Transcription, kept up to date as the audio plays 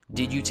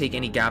Did you take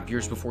any gap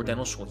years before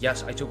dental school?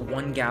 Yes, I took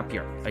one gap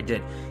year. I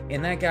did.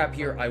 In that gap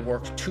year, I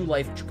worked 2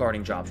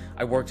 lifeguarding jobs.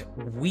 I worked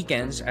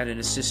weekends at an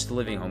assisted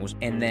living home,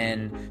 and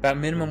then about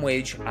minimum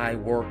wage, I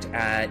worked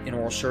at an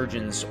oral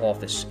surgeon's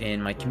office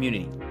in my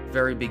community.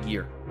 Very big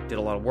year. Did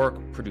a lot of work,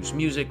 produced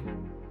music,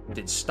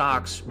 did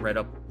stocks, read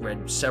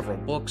several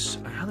books.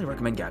 I highly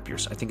recommend gap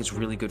years. I think it's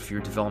really good for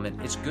your development.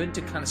 It's good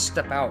to kind of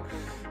step out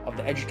of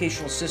the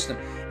educational system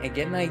and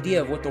get an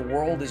idea of what the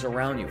world is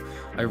around you.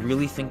 I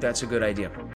really think that's a good idea.